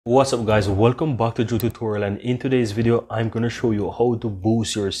What's up guys, welcome back to Joe Tutorial, and in today's video I'm going to show you how to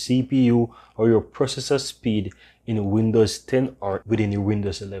boost your CPU or your processor speed in Windows 10 or within your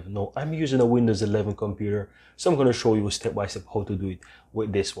Windows 11. Now I'm using a Windows 11 computer, so I'm going to show you step by step how to do it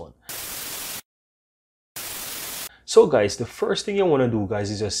with this one. So guys, the first thing you want to do guys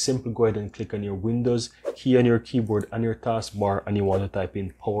is just simply go ahead and click on your Windows key on your keyboard and your taskbar, and you want to type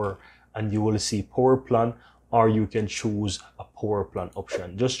in power, and you will see power plan, or you can choose a power plan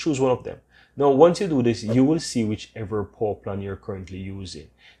option. Just choose one of them. Now once you do this, you will see whichever power plan you're currently using.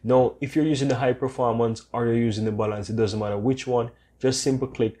 Now if you're using the high performance or you're using the balance, it doesn't matter which one, just simply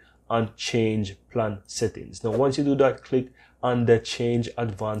click on change plan settings. Now once you do that, click on the change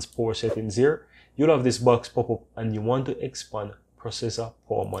advanced power settings here. You'll have this box pop up and you want to expand processor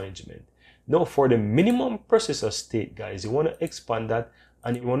power management. Now for the minimum processor state guys, you want to expand that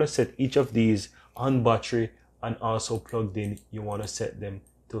and you want to set each of these on battery, and also plugged in you want to set them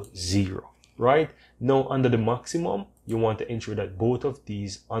to 0. Right now under the maximum, you want to ensure that both of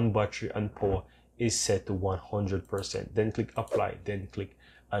these on battery and power is set to 100%. Then click apply, then click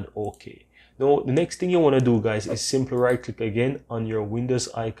and OK. Now the next thing you want to do guys is simply right click again on your Windows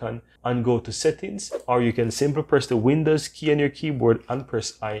icon and go to settings, or you can simply press the Windows key on your keyboard and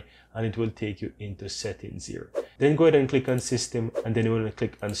press I, and it will take you into settings here. Then go ahead and click on system, and then you want to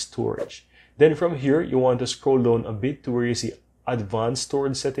click on storage. Then from here you want to scroll down a bit to where you see advanced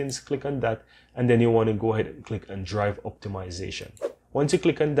storage settings, click on that, and then you want to go ahead and click on drive optimization. Once you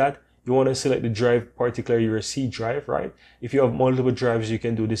click on that, you want to select the drive, particularly your C drive, right? If you have multiple drives you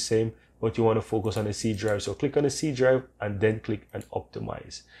can do the same, but you want to focus on the C drive, so click on the C drive and then click on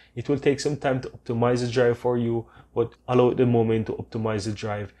optimize. It will take some time to optimize the drive for you, but allow it the moment to optimize the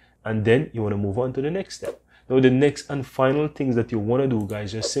drive, and then you want to move on to the next step. Now the next and final things that you want to do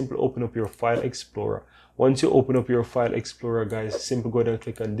guys, just simply open up your file explorer. Once you open up your file explorer guys, simply go ahead and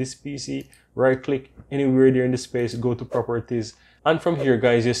click on this PC, right click anywhere there in the space, go to properties, and from here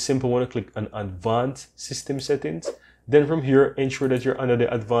guys, you simply want to click on advanced system settings. Then from here, ensure that you're under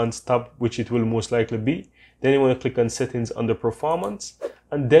the advanced tab, which it will most likely be. Then you want to click on settings under performance,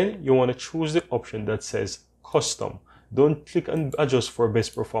 and then you want to choose the option that says custom. Don't click on adjust for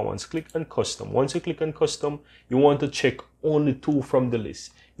best performance, click on custom. Once you click on custom, you want to check only 2 from the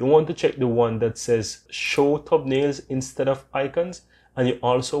list. You want to check the one that says show thumbnails instead of icons, and you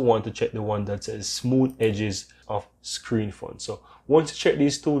also want to check the one that says smooth edges of screen font. So once you check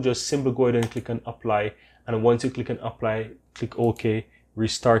these 2, just simply go ahead and click on apply, and once you click on apply, click OK,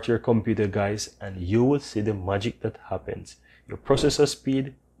 restart your computer guys, and you will see the magic that happens. Your processor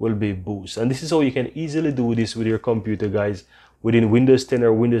speed will be boosted, and this is how you can easily do this with your computer guys within Windows 10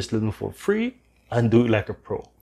 or Windows 11 for free and do it like a pro.